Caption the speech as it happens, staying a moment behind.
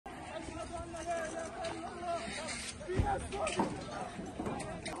What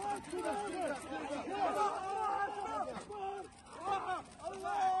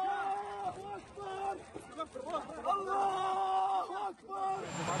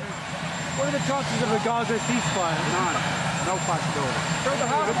are the chances of a Gaza ceasefire? None. No possibility.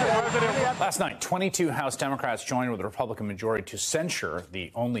 Last night, 22 House Democrats joined with the Republican majority to censure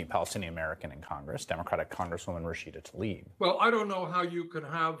the only Palestinian American in Congress, Democratic Congresswoman Rashida Tlaib. Well, I don't know how you can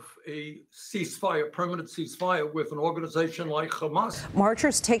have a ceasefire, permanent ceasefire, with an organization like Hamas.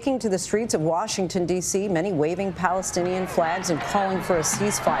 Marchers taking to the streets of Washington, D.C., many waving Palestinian flags and calling for a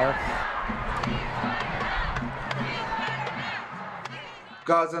ceasefire.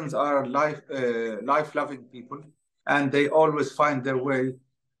 Gazans are life-loving people, and they always find their way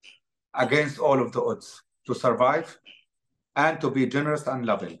against all of the odds to survive and to be generous and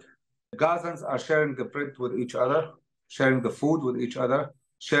loving. Gazans are sharing the bread with each other, sharing the food with each other,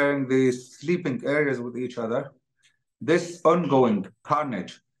 sharing the sleeping areas with each other. This ongoing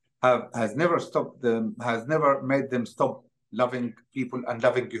carnage has never stopped them, has never made them stop loving people and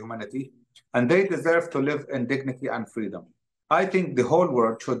loving humanity, and they deserve to live in dignity and freedom. I think the whole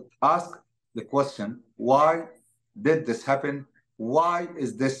world should ask the question, why did this happen? Why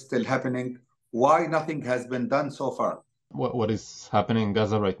is this still happening? Why nothing has been done so far? What is happening in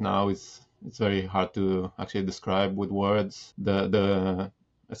Gaza right now it's very hard to actually describe with words. The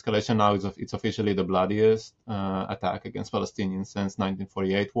escalation now it's officially the bloodiest attack against Palestinians since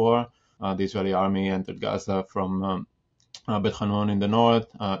 1948 war. The Israeli army entered Gaza from Bet Hanun in the north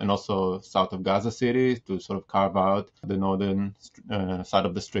and also south of Gaza City to sort of carve out the northern side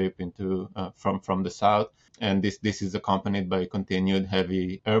of the strip into from the south. And this is accompanied by continued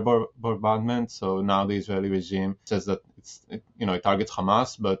heavy air bombardment. So now the Israeli regime says that it targets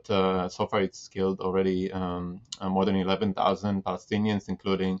Hamas, but so far it's killed already more than 11,000 Palestinians,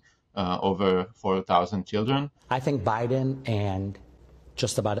 including over 4,000 children. I think Biden and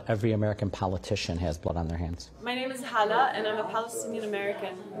just about every American politician has blood on their hands. My name is Hala, and I'm a Palestinian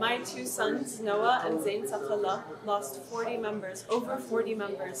American. My two sons, Noah and Zain Safallah, lost over 40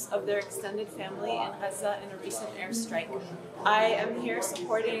 members of their extended family in Gaza in a recent airstrike. I am here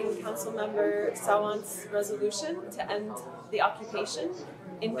supporting Councilmember Sawant's resolution to end the occupation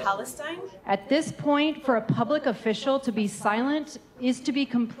in Palestine. At this point, for a public official to be silent is to be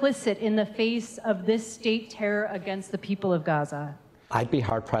complicit in the face of this state terror against the people of Gaza. I'd be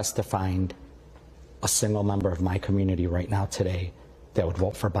hard-pressed to find a single member of my community right now today that would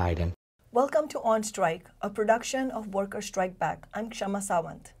vote for Biden. Welcome to On Strike, a production of Workers Strike Back. I'm Kshama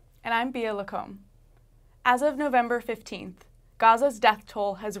Sawant. And I'm Bia Lacombe. As of November 15th, Gaza's death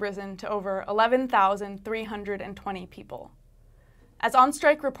toll has risen to over 11,320 people. As On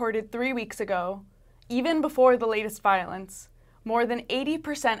Strike reported 3 weeks ago, even before the latest violence, more than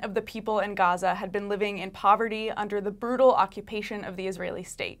 80% of the people in Gaza had been living in poverty under the brutal occupation of the Israeli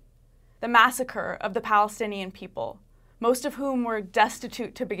state. The massacre of the Palestinian people, most of whom were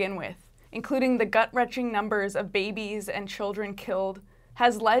destitute to begin with, including the gut-wrenching numbers of babies and children killed,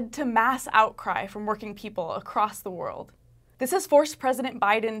 has led to mass outcry from working people across the world. This has forced President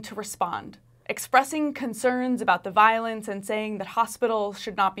Biden to respond, expressing concerns about the violence and saying that hospitals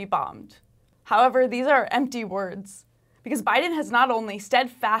should not be bombed. However, these are empty words, because Biden has not only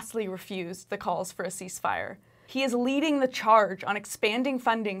steadfastly refused the calls for a ceasefire, he is leading the charge on expanding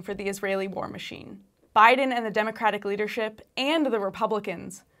funding for the Israeli war machine. Biden and the Democratic leadership and the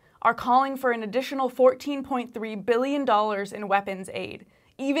Republicans are calling for an additional $14.3 billion in weapons aid,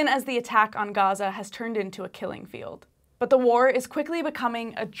 even as the attack on Gaza has turned into a killing field. But the war is quickly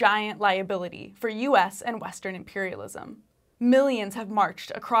becoming a giant liability for U.S. and Western imperialism. Millions have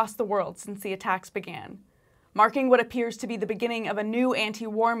marched across the world since the attacks began, marking what appears to be the beginning of a new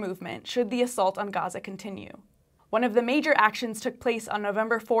anti-war movement should the assault on Gaza continue. One of the major actions took place on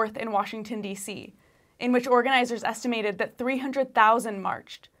November 4th in Washington, D.C., in which organizers estimated that 300,000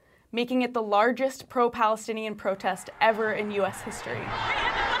 marched, making it the largest pro-Palestinian protest ever in U.S. history.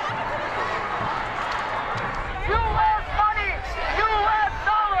 U.S. money! U.S.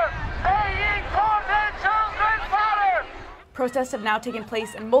 dollar! Paying for the children's father! Protests have now taken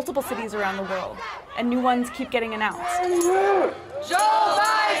place in multiple cities around the world, and new ones keep getting announced. Joe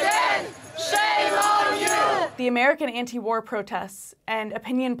Biden! Shame on you! The American anti-war protests and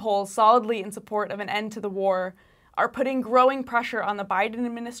opinion polls solidly in support of an end to the war are putting growing pressure on the Biden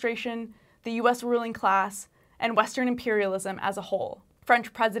administration, the U.S. ruling class, and Western imperialism as a whole.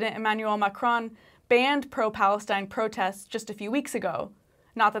 French President Emmanuel Macron banned pro-Palestine protests just a few weeks ago,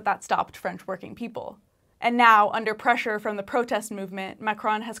 not that that stopped French working people. And now, under pressure from the protest movement,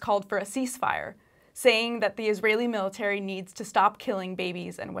 Macron has called for a ceasefire, saying that the Israeli military needs to stop killing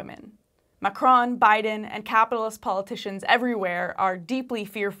babies and women. Macron, Biden, and capitalist politicians everywhere are deeply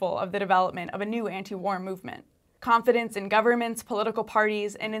fearful of the development of a new anti-war movement. Confidence in governments, political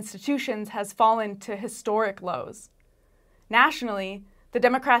parties, and institutions has fallen to historic lows. Nationally, the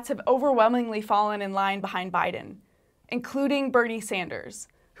Democrats have overwhelmingly fallen in line behind Biden, including Bernie Sanders,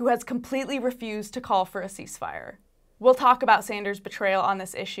 who has completely refused to call for a ceasefire. We'll talk about Sanders' betrayal on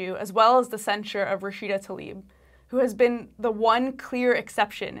this issue, as well as the censure of Rashida Tlaib, who has been the one clear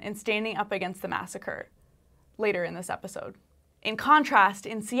exception in standing up against the massacre, later in this episode. In contrast,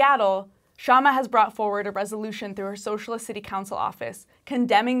 in Seattle, Shama has brought forward a resolution through her Socialist City Council office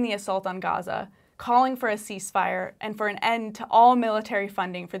condemning the assault on Gaza, calling for a ceasefire, and for an end to all military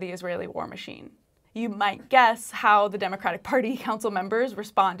funding for the Israeli war machine. You might guess how the Democratic Party council members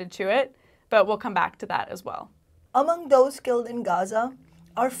responded to it, but we'll come back to that as well. Among those killed in Gaza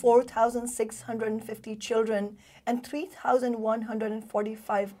are 4,650 children and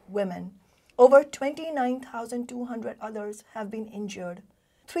 3,145 women. Over 29,200 others have been injured.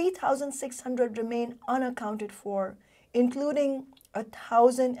 3,600 remain unaccounted for, including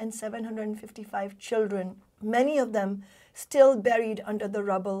 1,755 children, many of them still buried under the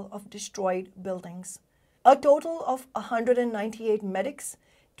rubble of destroyed buildings. A total of 198 medics,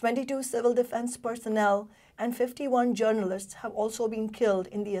 22 civil defense personnel, and 51 journalists have also been killed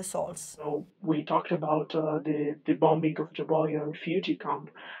in the assaults. So we talked about the bombing of Jabalia refugee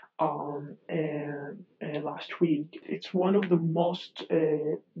camp last week. It's one of the most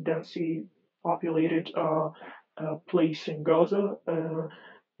densely populated place in Gaza.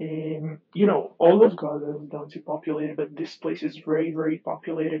 All of Gaza is densely populated, but this place is very, very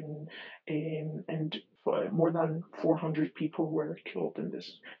populated, and more than 400 people were killed in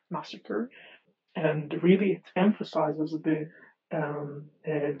this massacre. And really, it emphasizes the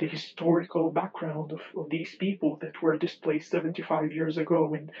historical background of these people that were displaced 75 years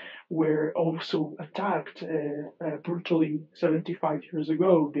ago and were also attacked brutally 75 years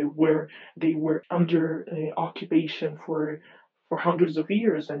ago. They were under occupation for hundreds of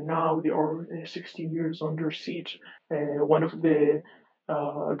years, and now they are 16 years under siege. One of the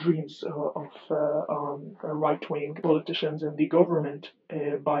dreams of right-wing politicians and the government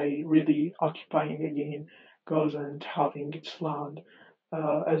by really occupying again Gaza and having its land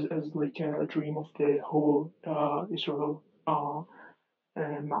as like a dream of the whole Israel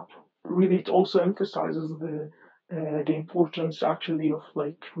map. Really, it also emphasizes the importance actually of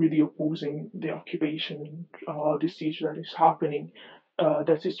like really opposing the occupation, the siege that is happening.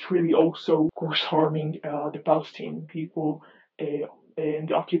 That is really also, of course, harming the Palestinian people in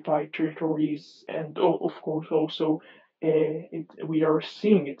the occupied territories, and of course also we are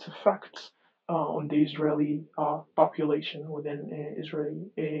seeing its effects on the Israeli population within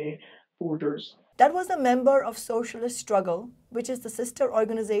Israeli borders. That was a member of Socialist Struggle, which is the sister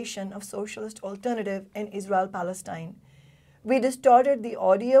organization of Socialist Alternative in Israel-Palestine. We distorted the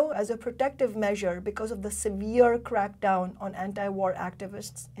audio as a protective measure because of the severe crackdown on anti-war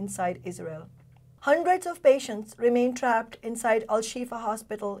activists inside Israel. Hundreds of patients remain trapped inside Al-Shifa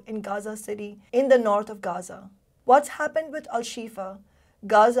Hospital in Gaza City in the north of Gaza. What's happened with Al-Shifa,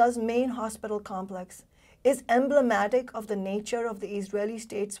 Gaza's main hospital complex, is emblematic of the nature of the Israeli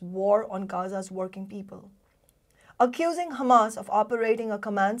state's war on Gaza's working people. Accusing Hamas of operating a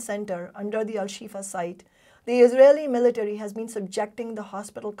command center under the Al-Shifa site, the Israeli military has been subjecting the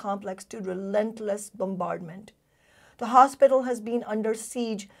hospital complex to relentless bombardment. The hospital has been under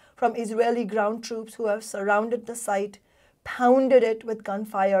siege from Israeli ground troops who have surrounded the site, pounded it with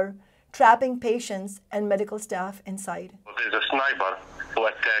gunfire, trapping patients and medical staff inside. There's a sniper who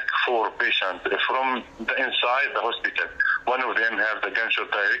attacked 4 patients from the inside the hospital. One of them has the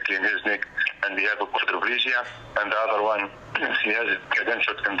gunshot directly in his neck, and he has a quadriplegia, and the other one, he has a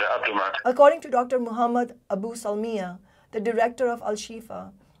gunshot in the abdomen. According to Dr. Muhammad Abu Salmiya, the director of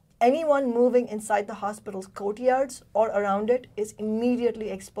Al-Shifa, anyone moving inside the hospital's courtyards or around it is immediately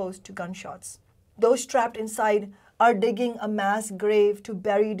exposed to gunshots. Those trapped inside are digging a mass grave to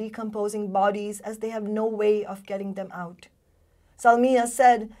bury decomposing bodies as they have no way of getting them out. Salmiya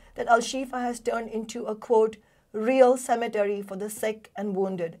said that Al-Shifa has turned into a, quote, real cemetery for the sick and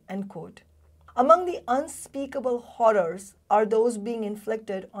wounded, end quote. Among the unspeakable horrors are those being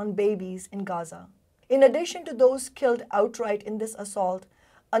inflicted on babies in Gaza. In addition to those killed outright in this assault,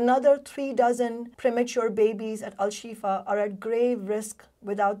 another 36 premature babies at Al-Shifa are at grave risk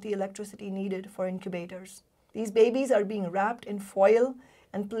without the electricity needed for incubators. These babies are being wrapped in foil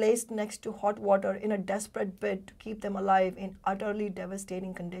and placed next to hot water in a desperate bid to keep them alive in utterly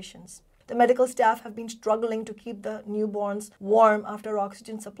devastating conditions. The medical staff have been struggling to keep the newborns warm after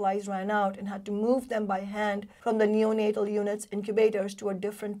oxygen supplies ran out and had to move them by hand from the neonatal unit's incubators to a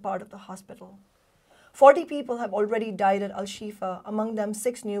different part of the hospital. 40 people have already died at Al-Shifa, among them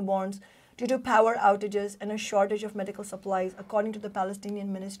 6 newborns, due to power outages and a shortage of medical supplies, according to the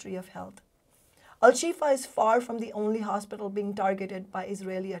Palestinian Ministry of Health. Al-Shifa is far from the only hospital being targeted by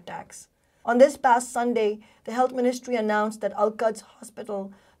Israeli attacks. On this past Sunday, the Health Ministry announced that Al-Quds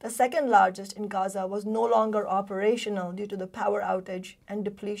Hospital, the second largest in Gaza, was no longer operational due to the power outage and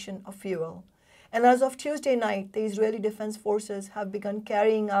depletion of fuel. And as of Tuesday night, the Israeli Defense Forces have begun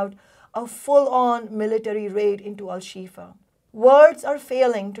carrying out a full-on military raid into Al-Shifa. Words are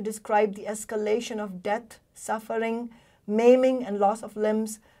failing to describe the escalation of death, suffering, maiming and loss of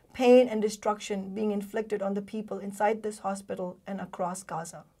limbs, pain and destruction being inflicted on the people inside this hospital and across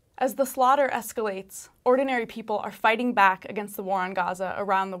Gaza. As the slaughter escalates, ordinary people are fighting back against the war on Gaza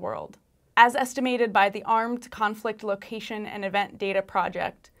around the world. As estimated by the Armed Conflict Location and Event Data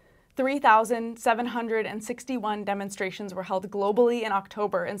Project, 3,761 demonstrations were held globally in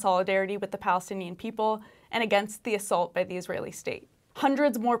October in solidarity with the Palestinian people and against the assault by the Israeli state.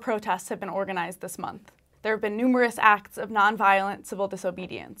 Hundreds more protests have been organized this month. There have been numerous acts of nonviolent civil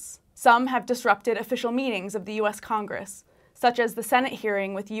disobedience. Some have disrupted official meetings of the U.S. Congress, such as the Senate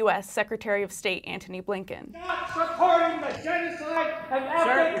hearing with U.S. Secretary of State Antony Blinken. Not supporting the genocide and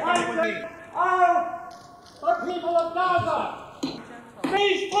ethnic cleansing of the people of Gaza.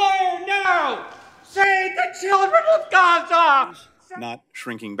 Ceasefire now! Save the children of Gaza! Not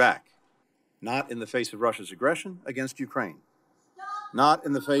shrinking back. Not in the face of Russia's aggression against Ukraine. Not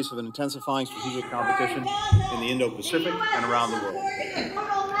in the face of an intensifying strategic competition in the Indo-Pacific and around the world.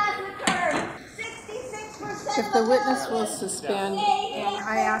 If the witness will suspend, and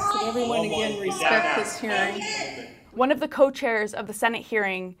I ask that everyone again respect this hearing. One of the co-chairs of the Senate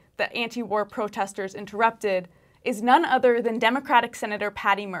hearing that anti-war protesters interrupted is none other than Democratic Senator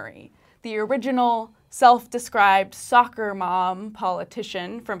Patty Murray, the original self-described soccer mom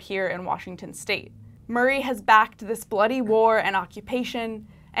politician from here in Washington state. Murray has backed this bloody war and occupation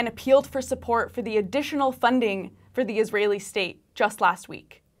and appealed for support for the additional funding for the Israeli state just last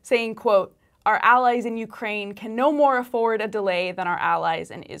week, saying, quote, "Our allies in Ukraine can no more afford a delay than our allies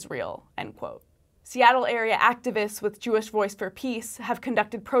in Israel," end quote. Seattle area activists with Jewish Voice for Peace have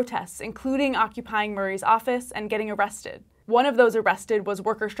conducted protests, including occupying Murray's office and getting arrested. One of those arrested was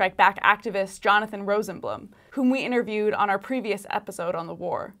Worker Strike Back activist Jonathan Rosenblum, whom we interviewed on our previous episode on the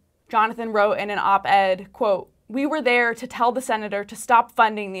war. Jonathan wrote in an op-ed, quote, "We were there to tell the senator to stop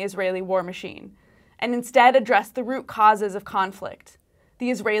funding the Israeli war machine and instead address the root causes of conflict, the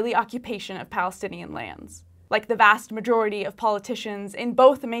Israeli occupation of Palestinian lands." Like the vast majority of politicians in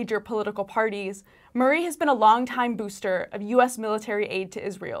both major political parties, Murray has been a longtime booster of U.S. military aid to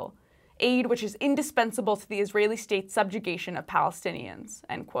Israel, aid which is indispensable to the Israeli state's subjugation of Palestinians,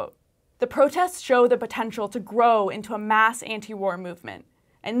 end quote. The protests show the potential to grow into a mass anti-war movement,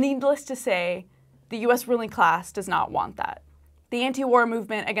 and needless to say, the U.S. ruling class does not want that. The anti-war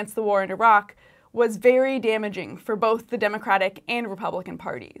movement against the war in Iraq was very damaging for both the Democratic and Republican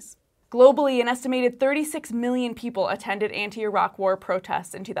parties. Globally, an estimated 36 million people attended anti-Iraq war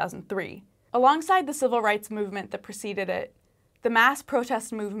protests in 2003. Alongside the civil rights movement that preceded it, the mass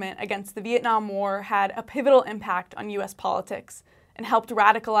protest movement against the Vietnam War had a pivotal impact on U.S. politics and helped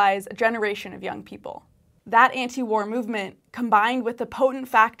radicalize a generation of young people. That anti-war movement, combined with the potent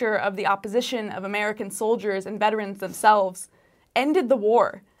factor of the opposition of American soldiers and veterans themselves, ended the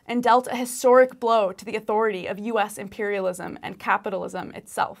war and dealt a historic blow to the authority of U.S. imperialism and capitalism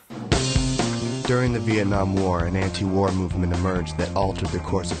itself. During the Vietnam War, an anti-war movement emerged that altered the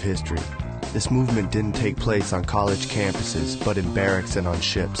course of history. This movement didn't take place on college campuses, but in barracks and on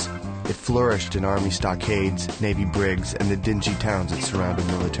ships. It flourished in Army stockades, Navy brigs, and the dingy towns that surrounded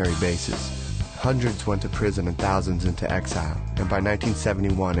military bases. Hundreds went to prison and thousands into exile, and by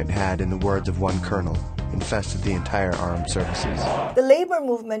 1971 it had, in the words of one colonel, infested the entire armed services. The labor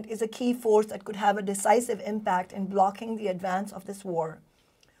movement is a key force that could have a decisive impact in blocking the advance of this war.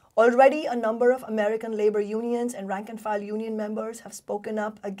 Already, a number of American labor unions and rank-and-file union members have spoken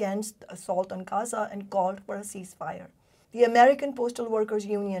up against the assault on Gaza and called for a ceasefire. The American Postal Workers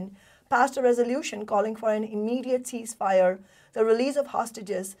Union passed a resolution calling for an immediate ceasefire, the release of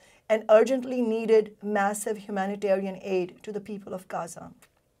hostages, and urgently needed massive humanitarian aid to the people of Gaza.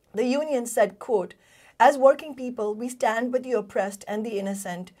 The union said, quote, "As working people, we stand with the oppressed and the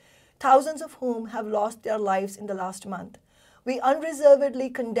innocent, thousands of whom have lost their lives in the last month. We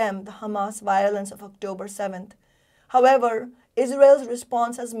unreservedly condemn the Hamas violence of October 7th. However, Israel's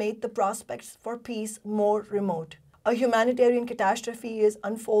response has made the prospects for peace more remote. A humanitarian catastrophe is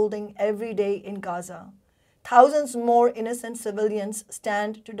unfolding every day in Gaza. Thousands more innocent civilians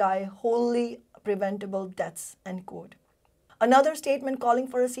stand to die wholly preventable deaths, end quote. Another statement calling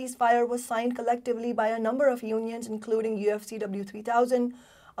for a ceasefire was signed collectively by a number of unions, including UFCW 3000,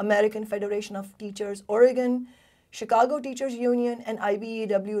 American Federation of Teachers Oregon, Chicago Teachers Union, and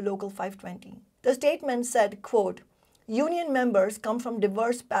IBEW Local 520. The statement said, quote, "Union members come from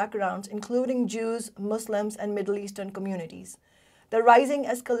diverse backgrounds, including Jews, Muslims, and Middle Eastern communities. The rising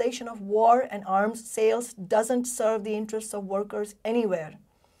escalation of war and arms sales doesn't serve the interests of workers anywhere.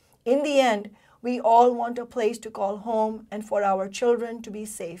 In the end, we all want a place to call home and for our children to be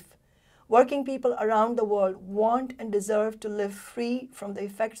safe. Working people around the world want and deserve to live free from the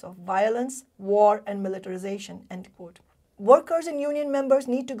effects of violence, war, and militarization," end quote. Workers and union members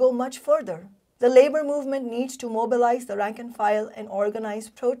need to go much further. The labor movement needs to mobilize the rank and file and organize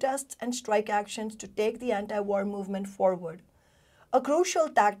protests and strike actions to take the anti-war movement forward. A crucial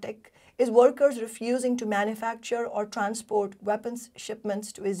tactic is workers refusing to manufacture or transport weapons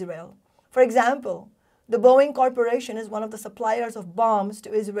shipments to Israel. For example, the Boeing Corporation is one of the suppliers of bombs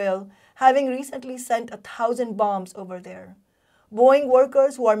to Israel, having recently sent 1,000 bombs over there. Boeing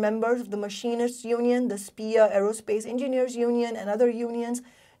workers who are members of the Machinists Union, the SPIA Aerospace Engineers Union, and other unions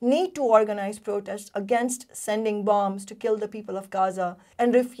need to organize protests against sending bombs to kill the people of Gaza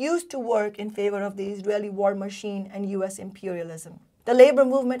and refuse to work in favor of the Israeli war machine and U.S. imperialism. The labor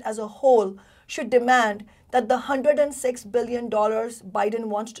movement as a whole should demand that the $106 billion Biden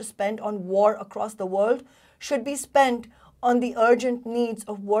wants to spend on war across the world should be spent on the urgent needs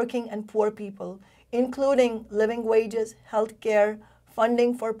of working and poor people, including living wages, health care,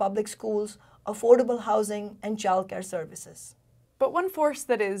 funding for public schools, affordable housing, and childcare services. But one force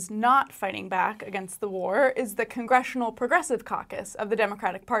that is not fighting back against the war is the Congressional Progressive Caucus of the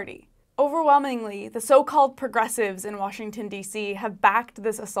Democratic Party. Overwhelmingly, the so-called progressives in Washington, D.C. have backed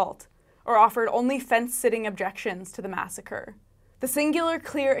this assault, or offered only fence-sitting objections to the massacre. The singular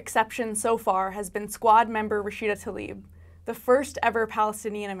clear exception so far has been squad member Rashida Tlaib, the first ever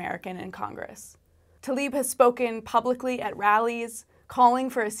Palestinian American in Congress. Tlaib has spoken publicly at rallies, calling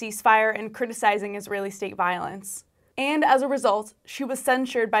for a ceasefire and criticizing Israeli state violence. And as a result, she was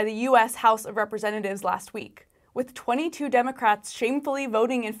censured by the U.S. House of Representatives last week, with 22 Democrats shamefully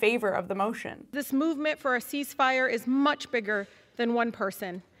voting in favor of the motion. This movement for a ceasefire is much bigger than one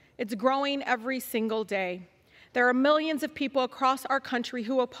person. It's growing every single day. There are millions of people across our country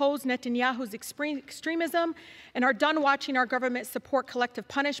who oppose Netanyahu's extremism and are done watching our government support collective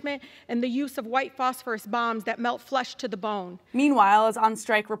punishment and the use of white phosphorus bombs that melt flesh to the bone. Meanwhile, as On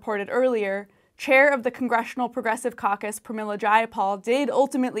Strike reported earlier, Chair of the Congressional Progressive Caucus, Pramila Jayapal, did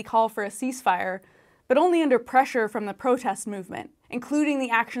ultimately call for a ceasefire, but only under pressure from the protest movement, including the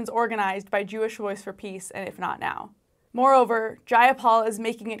actions organized by Jewish Voice for Peace and If Not Now. Moreover, Jayapal is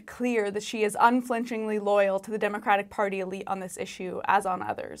making it clear that she is unflinchingly loyal to the Democratic Party elite on this issue, as on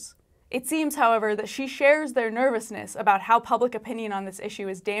others. It seems, however, that she shares their nervousness about how public opinion on this issue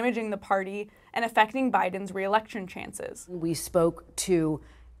is damaging the party and affecting Biden's re-election chances. We spoke to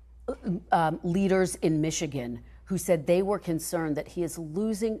leaders in Michigan who said they were concerned that he is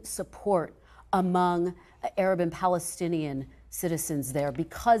losing support among Arab and Palestinian citizens there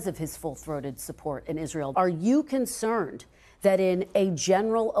because of his full-throated support in Israel. Are you concerned that in a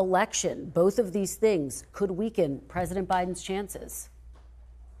general election, both of these things could weaken President Biden's chances?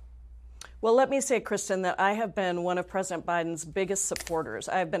 Well, let me say, Kristen, that I have been one of President Biden's biggest supporters.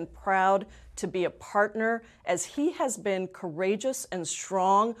 I have been proud to be a partner as he has been courageous and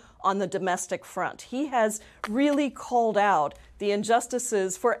strong on the domestic front. He has really called out the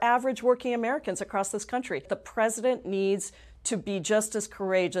injustices for average working Americans across this country. The president needs to be just as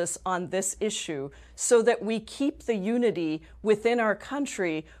courageous on this issue so that we keep the unity within our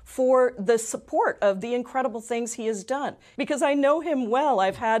country for the support of the incredible things he has done. Because I know him well.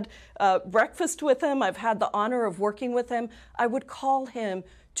 I've had breakfast with him. I've had the honor of working with him. I would call him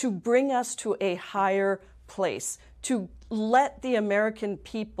to bring us to a higher place, to let the American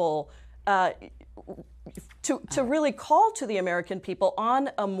people to really call to the American people on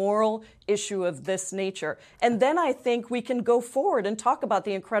a moral issue of this nature. And then I think we can go forward and talk about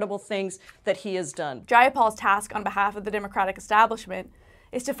the incredible things that he has done. Jayapal's task on behalf of the Democratic establishment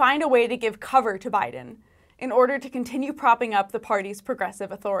is to find a way to give cover to Biden in order to continue propping up the party's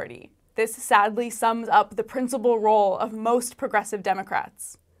progressive authority. This sadly sums up the principal role of most progressive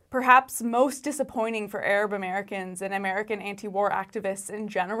Democrats. Perhaps most disappointing for Arab Americans and American anti-war activists in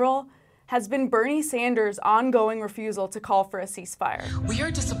general has been Bernie Sanders' ongoing refusal to call for a ceasefire. We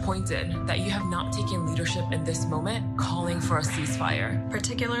are disappointed that you have not taken leadership in this moment, calling for a ceasefire.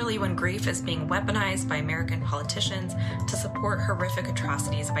 Particularly when grief is being weaponized by American politicians to support horrific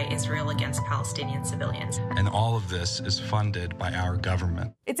atrocities by Israel against Palestinian civilians. And all of this is funded by our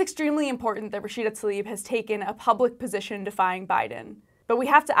government. It's extremely important that Rashida Tlaib has taken a public position defying Biden. But we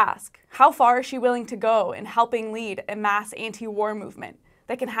have to ask, how far is she willing to go in helping lead a mass anti-war movement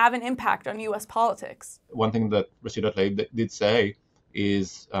that can have an impact on U.S. politics? One thing that Rashida Tlaib did say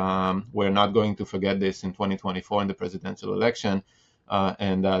is we're not going to forget this in 2024 in the presidential election,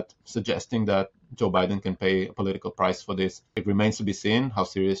 and that suggesting that Joe Biden can pay a political price for this. It remains to be seen how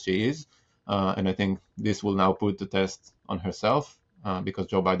serious she is, and I think this will now put the test on herself because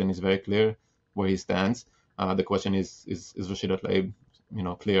Joe Biden is very clear where he stands. The question is Rashida Tlaib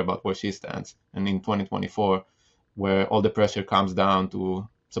clear about where she stands? And in 2024, where all the pressure comes down to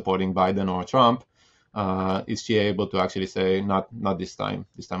supporting Biden or Trump, is she able to actually say, not this time.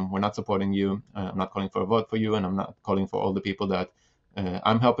 This time we're not supporting you. I'm not calling for a vote for you, and I'm not calling for all the people that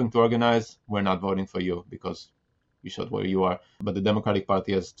I'm helping to organize. We're not voting for you because you showed where you are. But the Democratic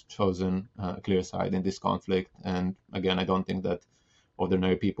Party has chosen a clear side in this conflict. And again, I don't think that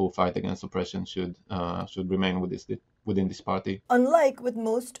ordinary people who fight against oppression should remain within this party. Unlike with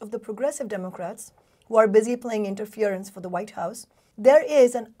most of the progressive Democrats who are busy playing interference for the White House, there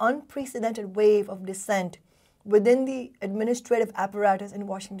is an unprecedented wave of dissent within the administrative apparatus in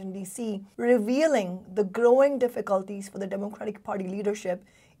Washington, D.C., revealing the growing difficulties for the Democratic Party leadership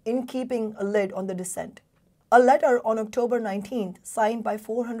in keeping a lid on the dissent. A letter on October 19th, signed by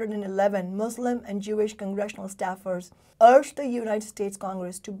 411 Muslim and Jewish congressional staffers, urged the United States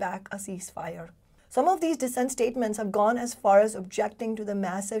Congress to back a ceasefire. Some of these dissent statements have gone as far as objecting to the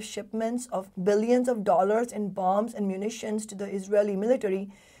massive shipments of billions of dollars in bombs and munitions to the Israeli military,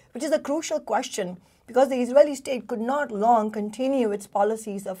 which is a crucial question because the Israeli state could not long continue its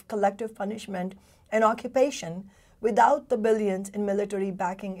policies of collective punishment and occupation without the billions in military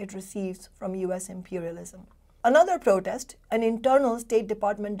backing it receives from U.S. imperialism. Another protest, an internal State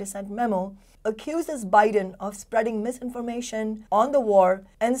Department dissent memo, accuses Biden of spreading misinformation on the war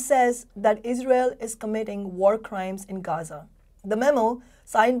and says that Israel is committing war crimes in Gaza. The memo,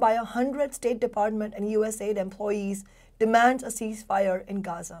 signed by 100 State Department and USAID employees, demands a ceasefire in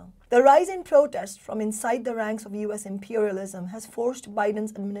Gaza. The rise in protests from inside the ranks of U.S. imperialism has forced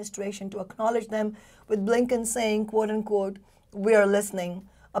Biden's administration to acknowledge them, with Blinken saying, quote-unquote, "We're listening."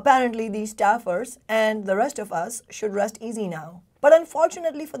 Apparently, these staffers and the rest of us should rest easy now. But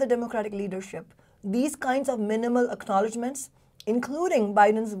unfortunately for the Democratic leadership, these kinds of minimal acknowledgements, including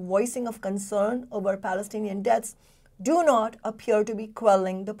Biden's voicing of concern over Palestinian deaths, do not appear to be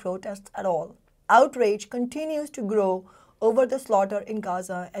quelling the protests at all. Outrage continues to grow over the slaughter in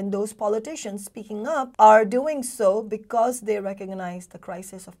Gaza, and those politicians speaking up are doing so because they recognize the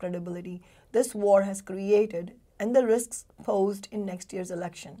crisis of credibility this war has created and the risks posed in next year's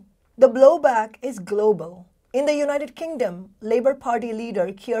election. The blowback is global. In the United Kingdom, Labour Party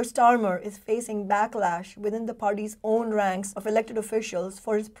leader Keir Starmer is facing backlash within the party's own ranks of elected officials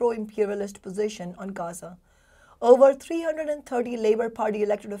for his pro-imperialist position on Gaza. Over 330 Labour Party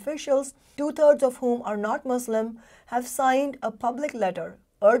elected officials, two-thirds of whom are not Muslim, have signed a public letter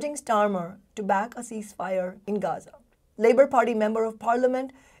urging Starmer to back a ceasefire in Gaza. Labour Party Member of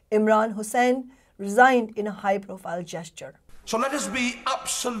Parliament Imran Hussain resigned in a high-profile gesture. So let us be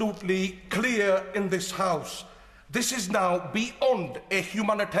absolutely clear in this House. This is now beyond a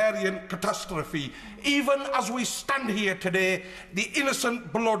humanitarian catastrophe. Even as we stand here today, the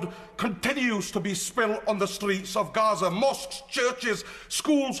innocent blood continues to be spilled on the streets of Gaza. Mosques, churches,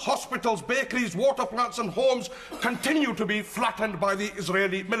 schools, hospitals, bakeries, water plants and homes continue to be flattened by the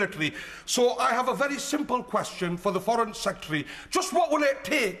Israeli military. So I have a very simple question for the Foreign Secretary. Just what will it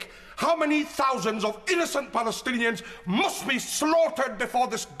take? How many thousands of innocent Palestinians must be slaughtered before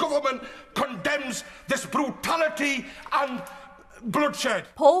this government condemns this brutality and bloodshed?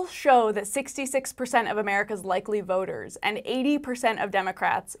 Polls show that 66% of America's likely voters and 80% of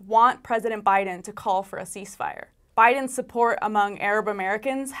Democrats want President Biden to call for a ceasefire. Biden's support among Arab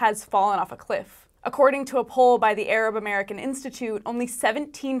Americans has fallen off a cliff. According to a poll by the Arab American Institute, only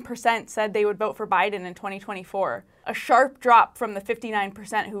 17% said they would vote for Biden in 2024, a sharp drop from the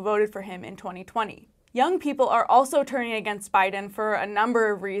 59% who voted for him in 2020. Young people are also turning against Biden for a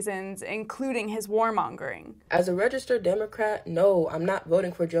number of reasons, including his warmongering. As a registered Democrat, no, I'm not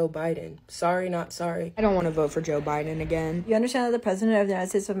voting for Joe Biden. Sorry, not sorry. I don't want to vote for Joe Biden again. You understand that the President of the United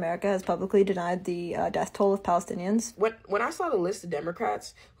States of America has publicly denied the death toll of Palestinians? When I saw the list of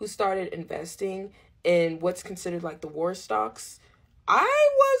Democrats who started investing in what's considered like the war stocks, I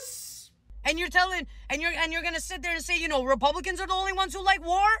was And you're going to sit there and say, you know, Republicans are the only ones who like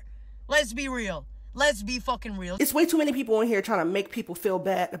war? Let's be real. Let's be fucking real. It's way too many people in here trying to make people feel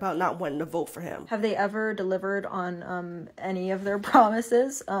bad about not wanting to vote for him. Have they ever delivered on any of their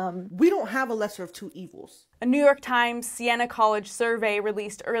promises? We don't have a lesser of two evils. A New York Times Siena College survey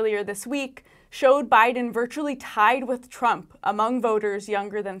released earlier this week showed Biden virtually tied with Trump among voters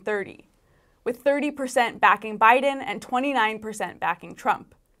younger than 30, with 30% backing Biden and 29% backing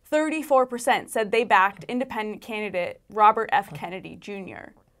Trump. 34% said they backed independent candidate Robert F. Kennedy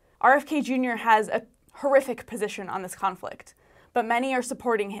Jr. RFK Jr. has a horrific position on this conflict, but many are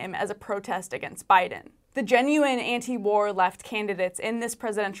supporting him as a protest against Biden. The genuine anti-war left candidates in this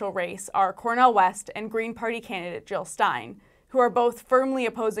presidential race are Cornel West and Green Party candidate Jill Stein, who are both firmly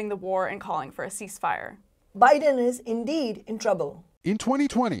opposing the war and calling for a ceasefire. Biden is indeed in trouble. In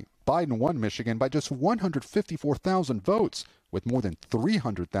 2020, Biden won Michigan by just 154,000 votes. With more than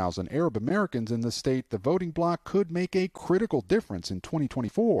 300,000 Arab Americans in the state, the voting bloc could make a critical difference in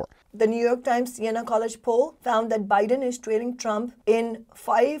 2024. The New York Times Siena College poll found that Biden is trailing Trump in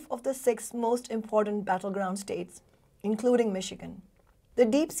 5 of the 6 most important battleground states, including Michigan. The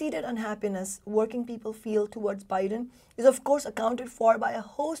deep-seated unhappiness working people feel towards Biden is of course accounted for by a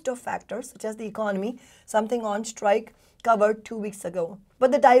host of factors, such as the economy, something On Strike covered 2 weeks ago.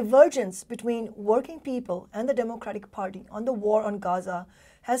 But the divergence between working people and the Democratic Party on the war on Gaza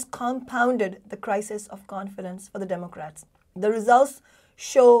has compounded the crisis of confidence for the Democrats. The results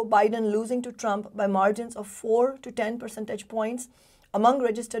show Biden losing to Trump by margins of 4 to 10 percentage points among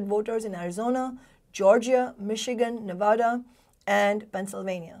registered voters in Arizona, Georgia, Michigan, Nevada, and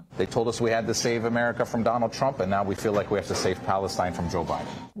Pennsylvania. They told us we had to save America from Donald Trump, and now we feel like we have to save Palestine from Joe Biden.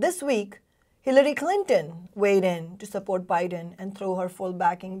 This week, Hillary Clinton weighed in to support Biden and throw her full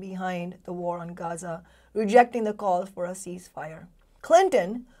backing behind the war on Gaza, rejecting the call for a ceasefire.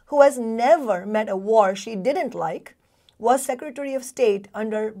 Clinton, who has never met a war she didn't like, was Secretary of State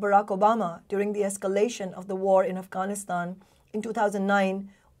under Barack Obama during the escalation of the war in Afghanistan in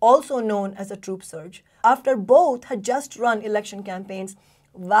 2009, also known as a troop surge, after both had just run election campaigns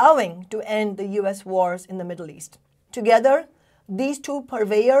vowing to end the U.S. wars in the Middle East. Together, these two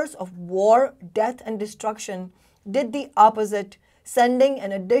purveyors of war, death, and destruction did the opposite, sending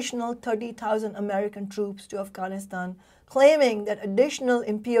an additional 30,000 American troops to Afghanistan, claiming that additional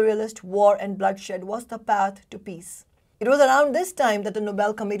imperialist war and bloodshed was the path to peace. It was around this time that the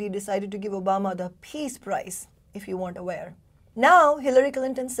Nobel Committee decided to give Obama the Peace Prize, if you weren't aware. Now, Hillary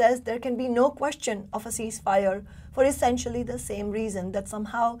Clinton says there can be no question of a ceasefire for essentially the same reason, that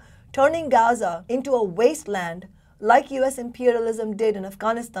somehow turning Gaza into a wasteland like U.S. imperialism did in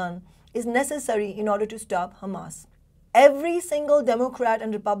Afghanistan is necessary in order to stop Hamas. Every single Democrat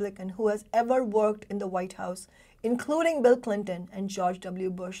and Republican who has ever worked in the White House, including Bill Clinton and George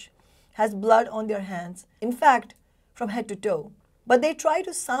W. Bush, has blood on their hands, in fact, from head to toe. But they try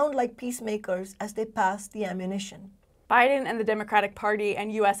to sound like peacemakers as they pass the ammunition. Biden and the Democratic Party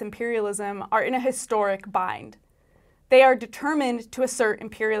and U.S. imperialism are in a historic bind. They are determined to assert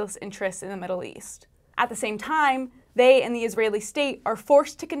imperialist interests in the Middle East. At the same time, they and the Israeli state are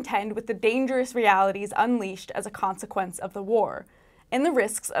forced to contend with the dangerous realities unleashed as a consequence of the war, and the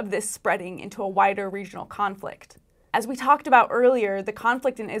risks of this spreading into a wider regional conflict. As we talked about earlier, the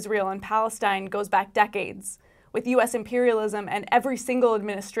conflict in Israel and Palestine goes back decades, with U.S. imperialism and every single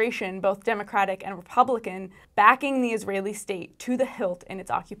administration, both Democratic and Republican, backing the Israeli state to the hilt in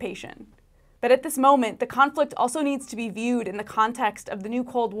its occupation. But at this moment, the conflict also needs to be viewed in the context of the new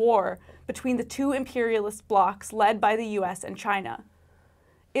Cold War between the two imperialist blocs led by the U.S. and China.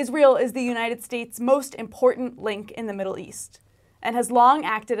 Israel is the United States' most important link in the Middle East, and has long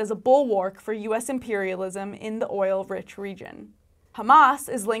acted as a bulwark for U.S. imperialism in the oil-rich region. Hamas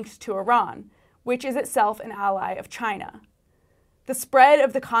is linked to Iran, which is itself an ally of China. The spread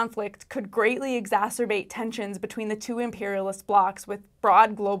of the conflict could greatly exacerbate tensions between the two imperialist blocs with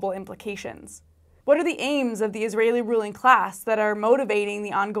broad global implications. What are the aims of the Israeli ruling class that are motivating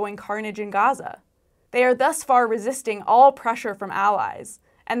the ongoing carnage in Gaza? They are thus far resisting all pressure from allies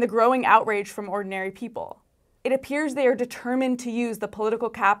and the growing outrage from ordinary people. It appears they are determined to use the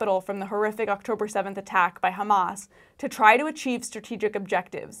political capital from the horrific October 7th attack by Hamas to try to achieve strategic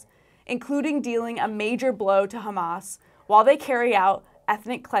objectives, including dealing a major blow to Hamas while they carry out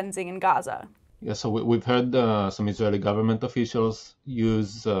ethnic cleansing in Gaza. Yeah, so we've heard some Israeli government officials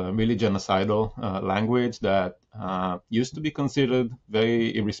use really genocidal language that used to be considered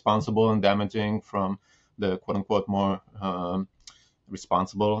very irresponsible and damaging from the quote-unquote more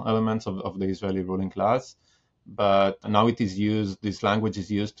responsible elements of the Israeli ruling class. but now it is used, this language is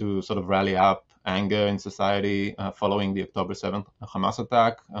used to sort of rally up anger in society following the October 7th Hamas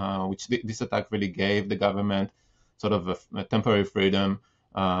attack, which this attack really gave the government sort of a temporary freedom,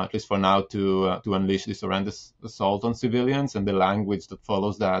 at least for now, to unleash this horrendous assault on civilians, and the language that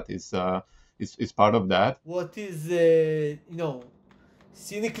follows that is part of that. What is,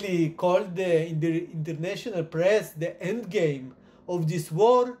 cynically called in the international press the end game of this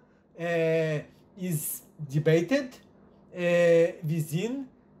war is debated within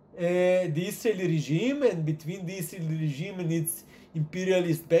the Israeli regime and between the Israeli regime and its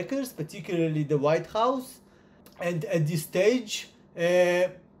imperialist backers, particularly the White House. And at this stage,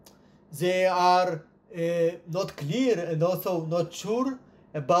 they are not clear and also not sure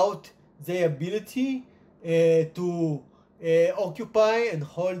about their ability to occupy and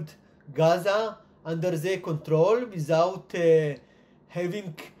hold Gaza under their control without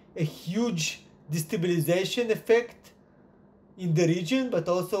having a huge destabilization effect in the region, but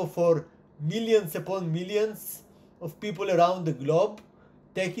also for millions upon millions of people around the globe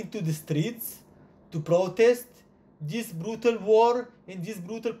taking to the streets to protest this brutal war and these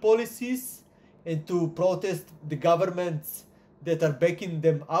brutal policies, and to protest the governments that are backing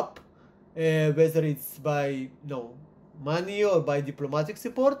them up, whether it's by money or by diplomatic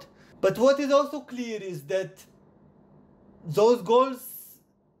support. But what is also clear is that those goals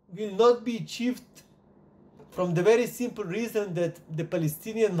will not be achieved from the very simple reason that the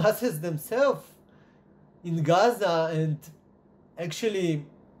Palestinian masses themselves in Gaza and actually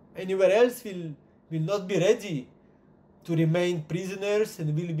anywhere else will not be ready to remain prisoners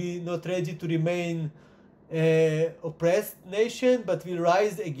and will be not ready to remain oppressed nation, but will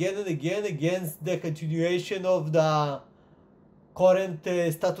rise again and again against the continuation of the current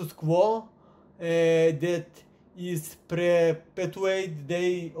status quo that is perpetuate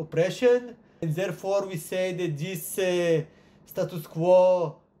their oppression. And therefore we say that this status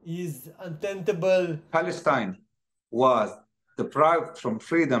quo is untenable. Palestine was deprived from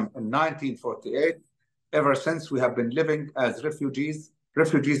freedom in 1948. Ever since, we have been living as refugees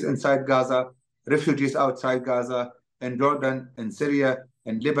inside Gaza, refugees outside Gaza, in Jordan, in Syria,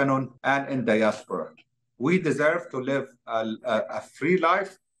 in Lebanon, and in diaspora. We deserve to live a free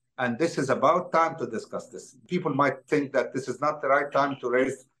life, and this is about time to discuss this. People might think that this is not the right time to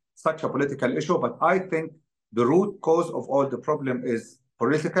raise such a political issue, but I think the root cause of all the problem is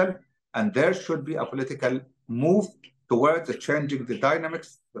political, and there should be a political move towards changing the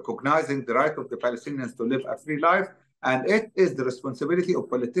dynamics, recognizing the right of the Palestinians to live a free life. And it is the responsibility of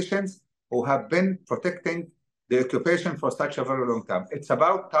politicians who have been protecting the occupation for such a very long time. It's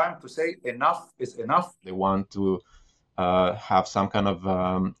about time to say enough is enough. They want to have some kind of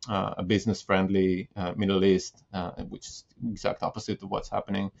a business-friendly Middle East, which is the exact opposite of what's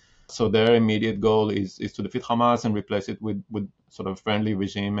happening. So their immediate goal is to defeat Hamas and replace it with sort of friendly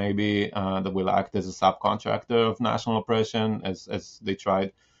regime, maybe, that will act as a subcontractor of national oppression, as they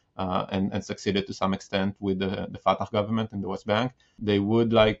tried and succeeded to some extent with the Fatah government in the West Bank. They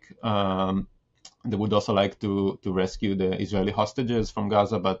would also like to rescue the Israeli hostages from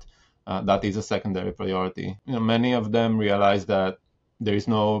Gaza, but that is a secondary priority. Many of them realize that there is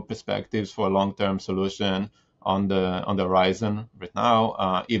no perspectives for a long-term solution on the horizon right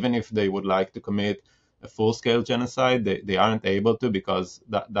now. Even if they would like to commit a full-scale genocide, they aren't able to, because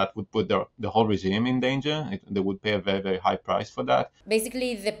that would put the whole regime in danger. They would pay a very, very high price for that.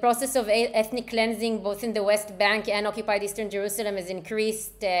 Basically, the process of ethnic cleansing, both in the West Bank and occupied Eastern Jerusalem, has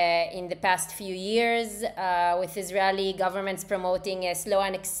increased in the past few years, with Israeli governments promoting a slow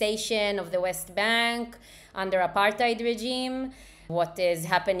annexation of the West Bank under apartheid regime. What is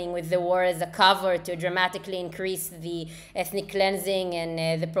happening with the war as a cover to dramatically increase the ethnic cleansing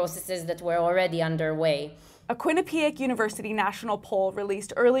and the processes that were already underway. A Quinnipiac University national poll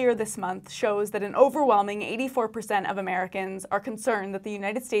released earlier this month shows that an overwhelming 84% of Americans are concerned that the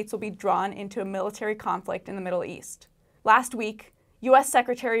United States will be drawn into a military conflict in the Middle East. Last week, U.S.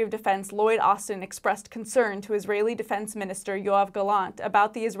 Secretary of Defense Lloyd Austin expressed concern to Israeli Defense Minister Yoav Gallant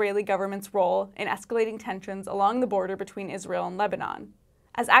about the Israeli government's role in escalating tensions along the border between Israel and Lebanon.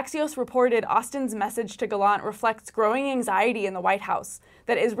 As Axios reported, Austin's message to Gallant reflects growing anxiety in the White House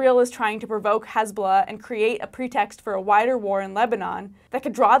that Israel is trying to provoke Hezbollah and create a pretext for a wider war in Lebanon that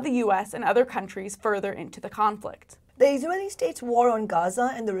could draw the U.S. and other countries further into the conflict. The Israeli state's war on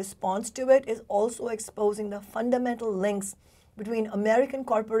Gaza and the response to it is also exposing the fundamental links between American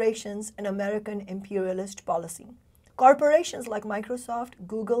corporations and American imperialist policy. Corporations like Microsoft,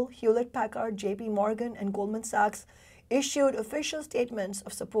 Google, Hewlett-Packard, JP Morgan, and Goldman Sachs issued official statements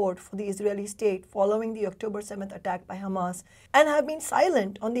of support for the Israeli state following the October 7th attack by Hamas and have been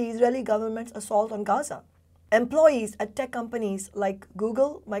silent on the Israeli government's assault on Gaza. Employees at tech companies like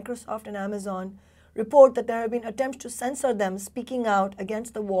Google, Microsoft, and Amazon report that there have been attempts to censor them speaking out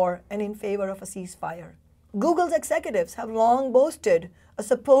against the war and in favor of a ceasefire. Google's executives have long boasted a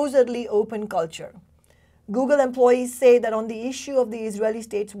supposedly open culture. Google employees say that on the issue of the Israeli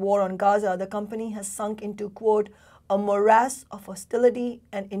state's war on Gaza, the company has sunk into, quote, a morass of hostility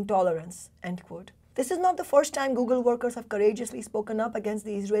and intolerance, end quote. This is not the first time Google workers have courageously spoken up against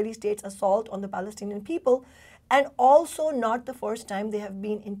the Israeli state's assault on the Palestinian people, and also not the first time they have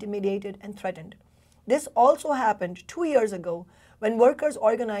been intimidated and threatened. This also happened 2 years ago when workers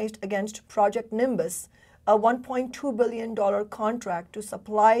organized against Project Nimbus, a $1.2 billion contract to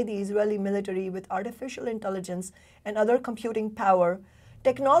supply the Israeli military with artificial intelligence and other computing power,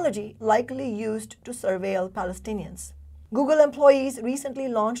 technology likely used to surveil Palestinians. Google employees recently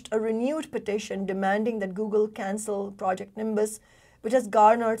launched a renewed petition demanding that Google cancel Project Nimbus, which has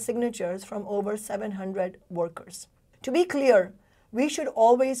garnered signatures from over 700 workers. To be clear, we should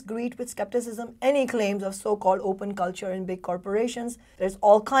always greet with skepticism any claims of so-called open culture in big corporations. There's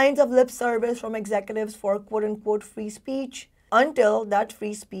all kinds of lip service from executives for quote-unquote free speech until that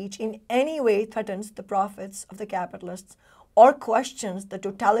free speech in any way threatens the profits of the capitalists or questions the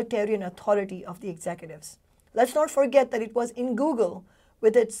totalitarian authority of the executives. Let's not forget that it was in Google,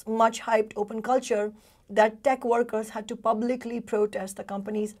 with its much-hyped open culture, that tech workers had to publicly protest the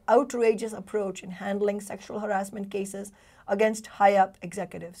company's outrageous approach in handling sexual harassment cases against high-up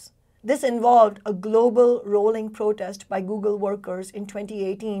executives. This involved a global rolling protest by Google workers in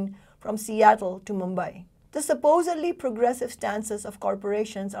 2018 from Seattle to Mumbai. The supposedly progressive stances of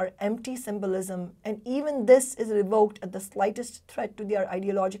corporations are empty symbolism, and even this is revoked at the slightest threat to their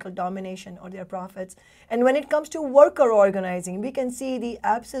ideological domination or their profits. And when it comes to worker organizing, we can see the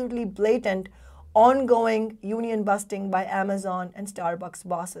absolutely blatant ongoing union busting by Amazon and Starbucks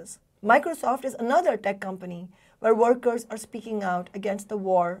bosses. Microsoft is another tech company where workers are speaking out against the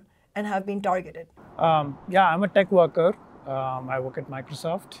war and have been targeted. Yeah, I'm a tech worker. I work at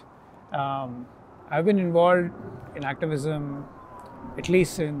Microsoft. I've been involved in activism at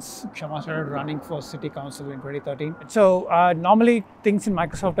least since Shama started running for city council in 2013. So normally things in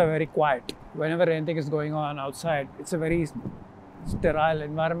Microsoft are very quiet. Whenever anything is going on outside, it's a very sterile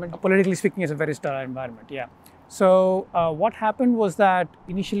environment. Politically speaking, it's a very sterile environment, yeah. So what happened was that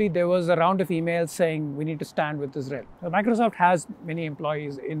initially there was a round of emails saying we need to stand with Israel. So Microsoft has many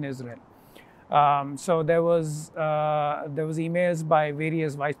employees in Israel. So there was emails by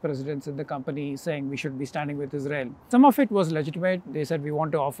various vice presidents in the company saying we should be standing with Israel. Some of it was legitimate. They said we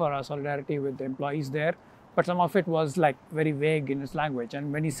want to offer our solidarity with the employees there. But some of it was like very vague in its language.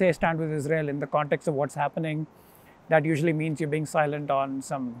 And when you say stand with Israel in the context of what's happening, that usually means you're being silent on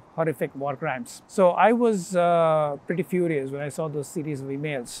some horrific war crimes. So I was pretty furious when I saw those series of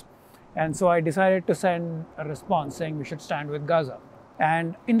emails. And so I decided to send a response saying we should stand with Gaza.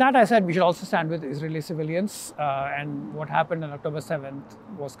 And in that I said we should also stand with Israeli civilians. And what happened on October 7th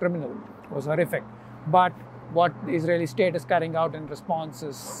was criminal, was horrific. But what the Israeli state is carrying out in response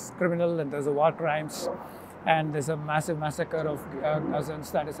is criminal, and there's a war crimes. And there's a massive massacre of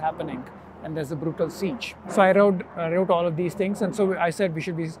Gazans that is happening. And there's a brutal siege. So I wrote all of these things. And so I said we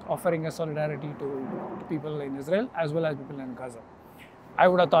should be offering a solidarity to people in Israel as well as people in Gaza. I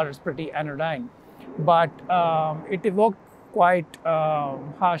would have thought it's pretty anodyne. But it evoked quite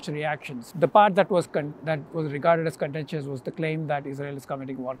harsh reactions. The part that was regarded as contentious was the claim that Israel is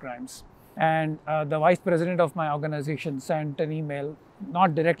committing war crimes. And the vice president of my organization sent an email,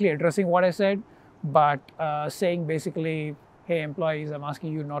 not directly addressing what I said, but saying basically, hey employees, I'm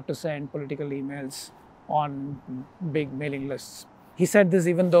asking you not to send political emails on big mailing lists. He said this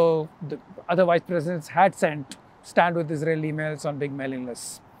even though the other vice presidents had sent stand with Israel emails on big mailing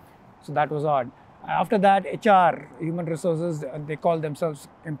lists. So that was odd. After that, HR, human resources, they call themselves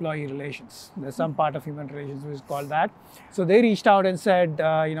employee relations. There's some part of human relations which is called that. So they reached out and said,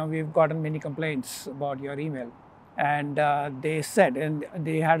 we've gotten many complaints about your email. And they said, and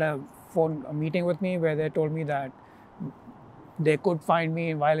they had a meeting with me where they told me that they could find me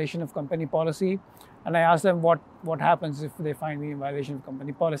in violation of company policy. And I asked them what happens if they find me in violation of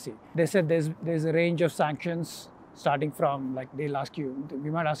company policy. They said there's a range of sanctions starting from, like, they'll ask you, we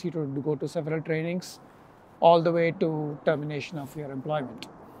might ask you to go to several trainings, all the way to termination of your employment.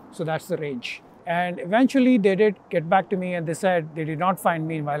 So that's the range. And eventually they did get back to me and they said they did not find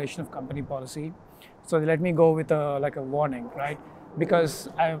me in violation of company policy. So they let me go with a warning, right? Because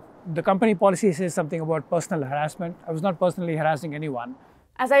the company policy says something about personal harassment. I was not personally harassing anyone.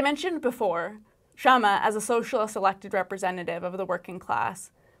 As I mentioned before, Shama, as a socialist elected representative of the working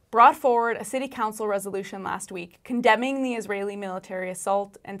class, brought forward a city council resolution last week condemning the Israeli military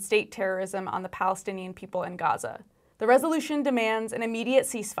assault and state terrorism on the Palestinian people in Gaza. The resolution demands an immediate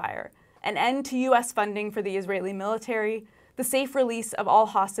ceasefire, an end to U.S. funding for the Israeli military, the safe release of all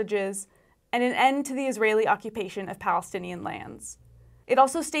hostages, and an end to the Israeli occupation of Palestinian lands. It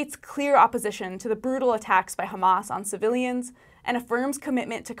also states clear opposition to the brutal attacks by Hamas on civilians and affirms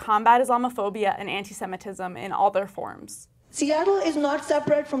commitment to combat Islamophobia and anti-Semitism in all their forms. Seattle is not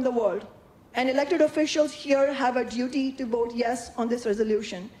separate from the world, and elected officials here have a duty to vote yes on this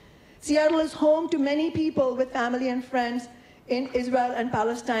resolution. Seattle is home to many people with family and friends in Israel and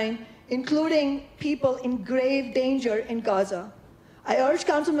Palestine, including people in grave danger in Gaza. I urge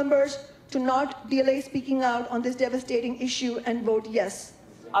council members to not delay speaking out on this devastating issue and vote yes.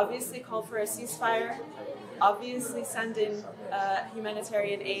 Obviously call for a ceasefire, obviously send in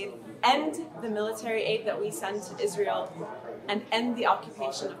humanitarian aid, end the military aid that we send to Israel, and end the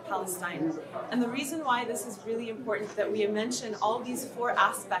occupation of Palestine. And the reason why this is really important that we mention all these four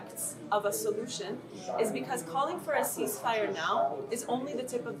aspects of a solution is because calling for a ceasefire now is only the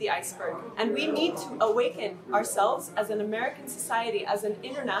tip of the iceberg. And we need to awaken ourselves as an American society, as an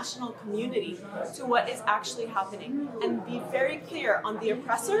international community, to what is actually happening and be very clear on the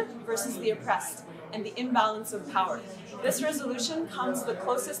oppressor versus the oppressed and the imbalance of power. This resolution comes the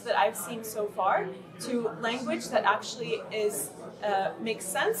closest that I've seen so far to language that actually makes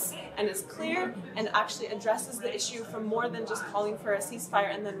sense and is clear and actually addresses the issue from more than just calling for a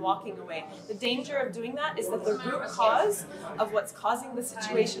ceasefire and then walking away. The danger of doing that is that the root cause of what's causing the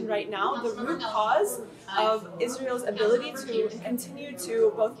situation right now, the root cause of Israel's ability to continue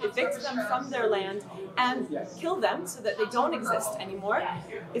to both evict them from their land and kill them so that they don't exist anymore,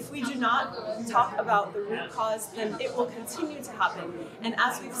 if we do not talk about the root cause, then it will continue to happen. And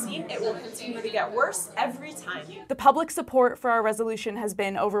as we've seen, it will continue to get worse every time. The public support for our resolution has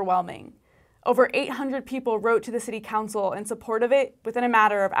been overwhelming. Over 800 people wrote to the city council in support of it within a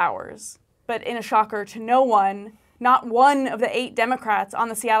matter of hours. But in a shocker to no one, not one of the 8 Democrats on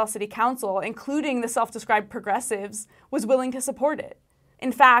the Seattle City Council, including the self-described progressives, was willing to support it.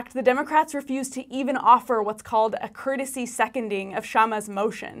 In fact, the Democrats refused to even offer what's called a courtesy seconding of Shamma's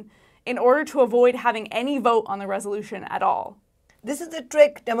motion in order to avoid having any vote on the resolution at all. This is the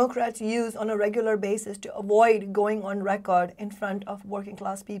trick Democrats use on a regular basis to avoid going on record in front of working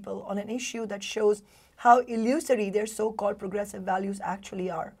class people on an issue that shows how illusory their so-called progressive values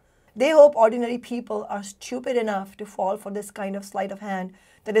actually are. They hope ordinary people are stupid enough to fall for this kind of sleight of hand,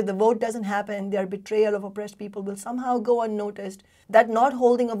 that if the vote doesn't happen, their betrayal of oppressed people will somehow go unnoticed, that not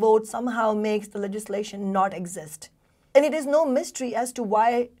holding a vote somehow makes the legislation not exist. And it is no mystery as to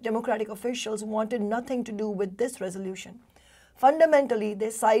why Democratic officials wanted nothing to do with this resolution. Fundamentally, they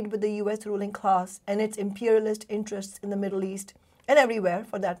side with the U.S. ruling class and its imperialist interests in the Middle East, and everywhere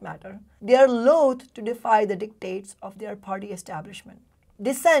for that matter. They are loath to defy the dictates of their party establishment.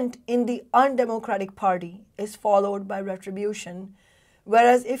 Dissent in the undemocratic party is followed by retribution,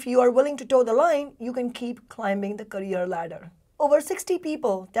 whereas if you are willing to toe the line, you can keep climbing the career ladder. Over 60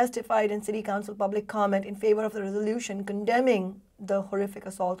 people testified in City Council public comment in favor of the resolution condemning the horrific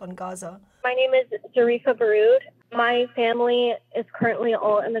assault on Gaza. My name is Zarifa Baroud. My family is currently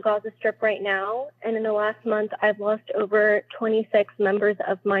all in the Gaza Strip right now, and in the last month, I've lost over 26 members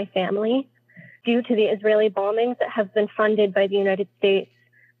of my family due to the Israeli bombings that have been funded by the United States.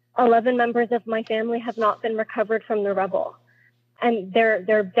 11 members of my family have not been recovered from the rubble, and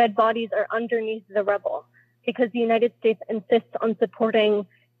their dead bodies are underneath the rubble because the United States insists on supporting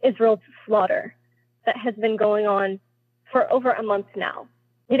Israel's slaughter that has been going on for over a month now.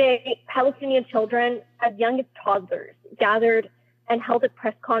 Today, Palestinian children, as young as toddlers, gathered and held a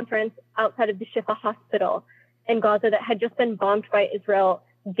press conference outside of the Shifa hospital in Gaza that had just been bombed by Israel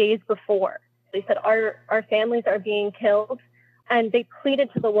days before. They said, our families are being killed, and they pleaded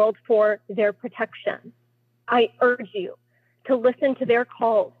to the world for their protection. I urge you to listen to their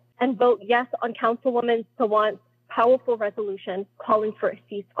calls and vote yes on Councilwoman Sawant's powerful resolution calling for a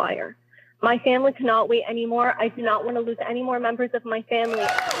ceasefire. My family cannot wait anymore. I do not want to lose any more members of my family.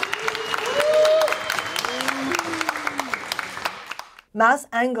 Mass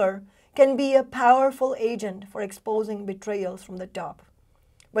anger can be a powerful agent for exposing betrayals from the top.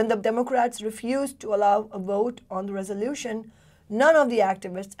 When the Democrats refused to allow a vote on the resolution, none of the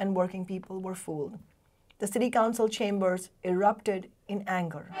activists and working people were fooled. The city council chambers erupted in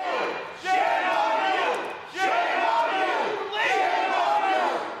anger.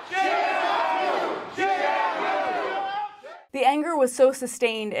 The anger was so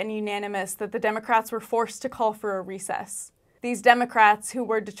sustained and unanimous that the Democrats were forced to call for a recess. These Democrats, who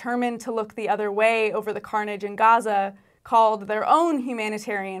were determined to look the other way over the carnage in Gaza, called their own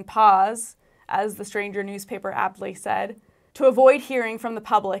humanitarian pause, as the Stranger newspaper aptly said, to avoid hearing from the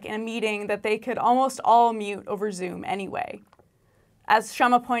public in a meeting that they could almost all mute over Zoom anyway. As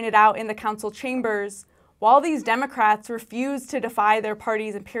Shama pointed out in the council chambers, while these Democrats refused to defy their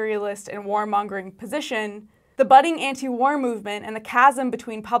party's imperialist and warmongering position, the budding anti-war movement and the chasm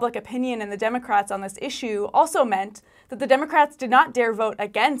between public opinion and the Democrats on this issue also meant that the Democrats did not dare vote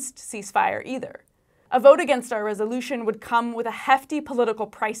against ceasefire either. A vote against our resolution would come with a hefty political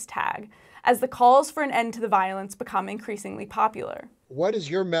price tag, as the calls for an end to the violence become increasingly popular. What is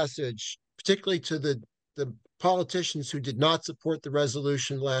your message, particularly to the politicians who did not support the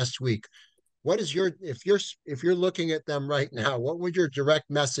resolution last week? What is your, if you're looking at them right now, what would your direct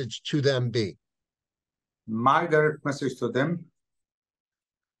message to them be? My direct message to them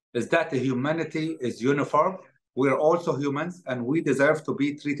is that the humanity is uniform. We're also humans and we deserve to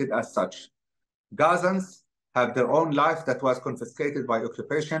be treated as such. Gazans have their own life that was confiscated by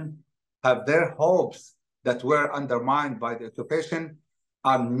occupation, have their hopes that were undermined by the occupation,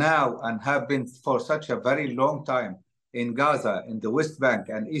 are now and have been for such a very long time in Gaza, in the West Bank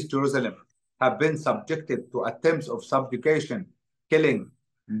and East Jerusalem, have been subjected to attempts of subjugation, killing,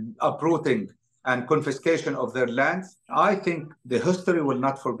 uprooting, and confiscation of their lands. I think the history will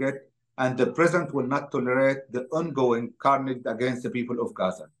not forget and the present will not tolerate the ongoing carnage against the people of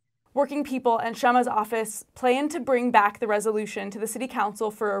Gaza. Working People and Shama's office plan to bring back the resolution to the City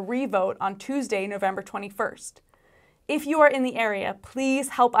Council for a revote on Tuesday, November 21st. If you are in the area, please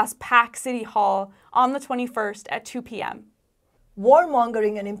help us pack City Hall on the 21st at 2 p.m.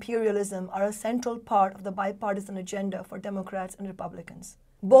 Warmongering and imperialism are a central part of the bipartisan agenda for Democrats and Republicans.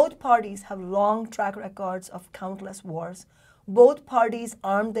 Both parties have long track records of countless wars. Both parties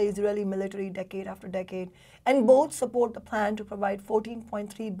armed the Israeli military decade after decade, and both support the plan to provide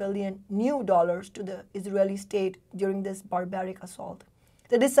 $14.3 billion new dollars to the Israeli state during this barbaric assault.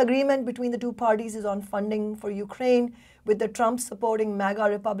 The disagreement between the two parties is on funding for Ukraine, with the Trumps supporting MAGA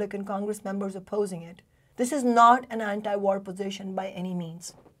Republican Congress members opposing it. This is not an anti-war position by any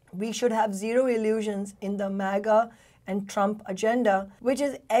means. We should have zero illusions in the MAGA and Trump agenda, which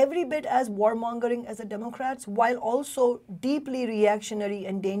is every bit as warmongering as the Democrats, while also deeply reactionary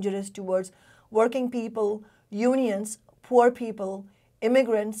and dangerous towards working people, unions, poor people,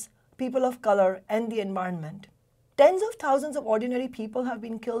 immigrants, people of color, and the environment. Tens of thousands of ordinary people have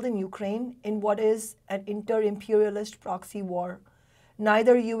been killed in Ukraine in what is an inter-imperialist proxy war.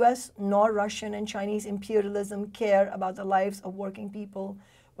 Neither US nor Russian and Chinese imperialism care about the lives of working people,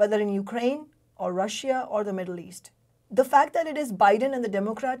 whether in Ukraine or Russia or the Middle East. The fact that it is Biden and the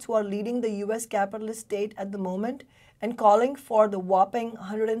Democrats who are leading the US capitalist state at the moment and calling for the whopping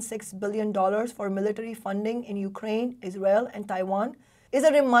 $106 billion for military funding in Ukraine, Israel, and Taiwan is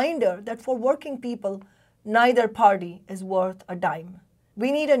a reminder that for working people, neither party is worth a dime.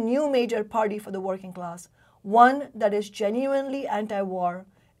 We need a new major party for the working class, one that is genuinely anti-war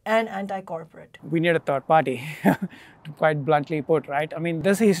and anti-corporate. We need a third party, to quite bluntly put, right? I mean,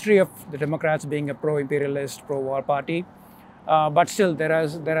 there's a history of the Democrats being a pro-imperialist, pro-war party, but still there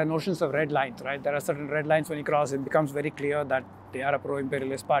are notions of red lines, right? There are certain red lines when you cross, it becomes very clear that they are a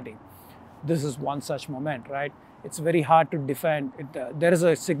pro-imperialist party. This is one such moment, right? It's very hard to defend. There is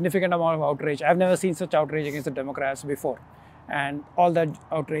a significant amount of outrage. I've never seen such outrage against the Democrats before. And all that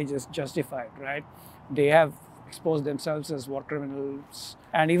outrage is justified, right? They have exposed themselves as war criminals.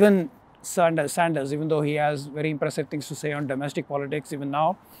 And even Sanders, even though he has very impressive things to say on domestic politics even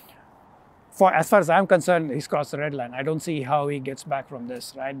now, as far as I'm concerned, he's crossed the red line. I don't see how he gets back from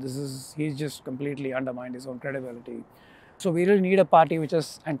this, right? He's just completely undermined his own credibility. So we really need a party which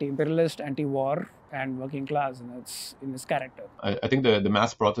is anti-imperialist, anti-war, and working class in its character. I think the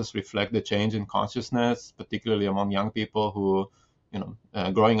mass protests reflect the change in consciousness, particularly among young people who,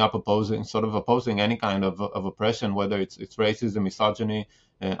 growing up opposing any kind of oppression, whether it's racism, misogyny,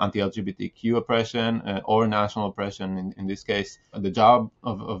 anti-LGBTQ oppression, or national oppression. In this case, the job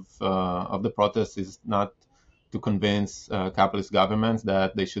of the protest is not to convince capitalist governments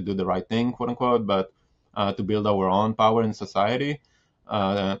that they should do the right thing, quote unquote, but to build our own power in society.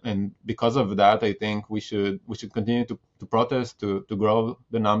 And because of that, I think we should continue to protest, to grow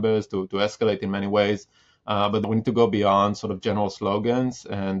the numbers, to escalate in many ways. But we need to go beyond sort of general slogans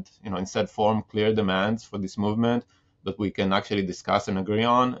and instead form clear demands for this movement that we can actually discuss and agree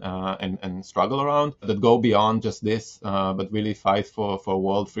on and struggle around, that go beyond just this, but really fight for a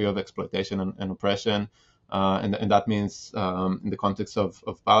world free of exploitation and oppression. And that means, in the context of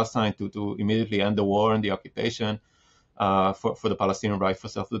Palestine, to immediately end the war and the occupation, for the Palestinian right for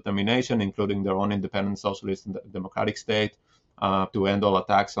self-determination, including their own independent socialist and democratic state, to end all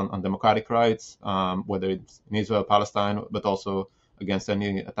attacks on democratic rights, whether it's in Israel, Palestine, but also against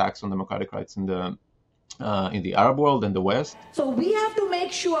any attacks on democratic rights in the Arab world and the West. So we have to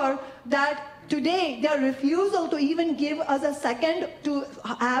make sure that today their refusal to even give us a second to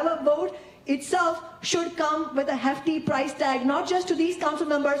have a vote itself should come with a hefty price tag, not just to these council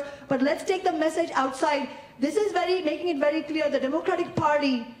members, but let's take the message outside. This is making it very clear the Democratic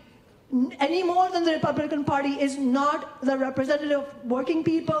Party, any more than the Republican Party, is not the representative of working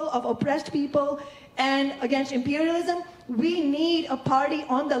people, of oppressed people, and against imperialism. We need a party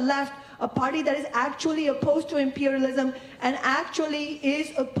on the left, a party that is actually opposed to imperialism and actually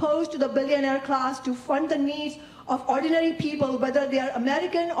is opposed to the billionaire class to fund the needs of ordinary people, whether they are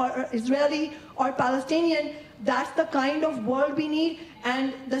American or Israeli or Palestinian. That's the kind of world we need,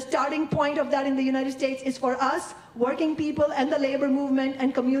 and the starting point of that in the United States is for us, working people and the labor movement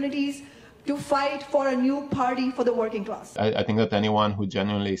and communities, to fight for a new party for the working class. I think that anyone who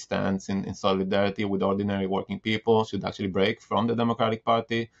genuinely stands in solidarity with ordinary working people should actually break from the Democratic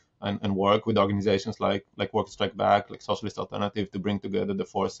Party and work with organizations like Workers Strike Back, like Socialist Alternative, to bring together the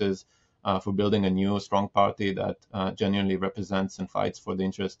forces for building a new, strong party that genuinely represents and fights for the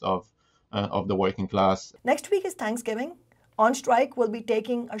interest of the working class. Next week is Thanksgiving. On Strike will be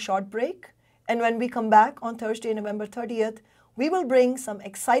taking a short break. And when we come back on Thursday, November 30th, we will bring some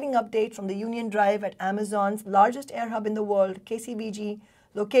exciting updates from the Union Drive at Amazon's largest air hub in the world, KCVG,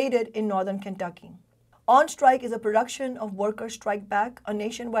 located in northern Kentucky. On Strike is a production of Workers Strike Back, a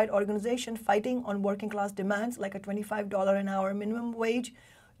nationwide organization fighting on working class demands like a $25 an hour minimum wage,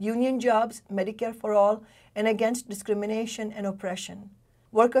 union jobs, Medicare for all, and against discrimination and oppression.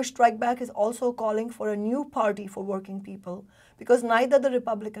 Workers Strike Back is also calling for a new party for working people because neither the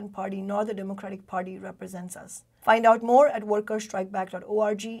Republican Party nor the Democratic Party represents us. Find out more at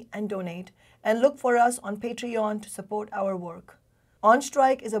workersstrikeback.org and donate, and look for us on Patreon to support our work. On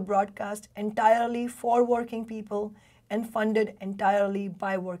Strike is a broadcast entirely for working people and funded entirely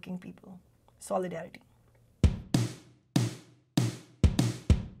by working people. Solidarity.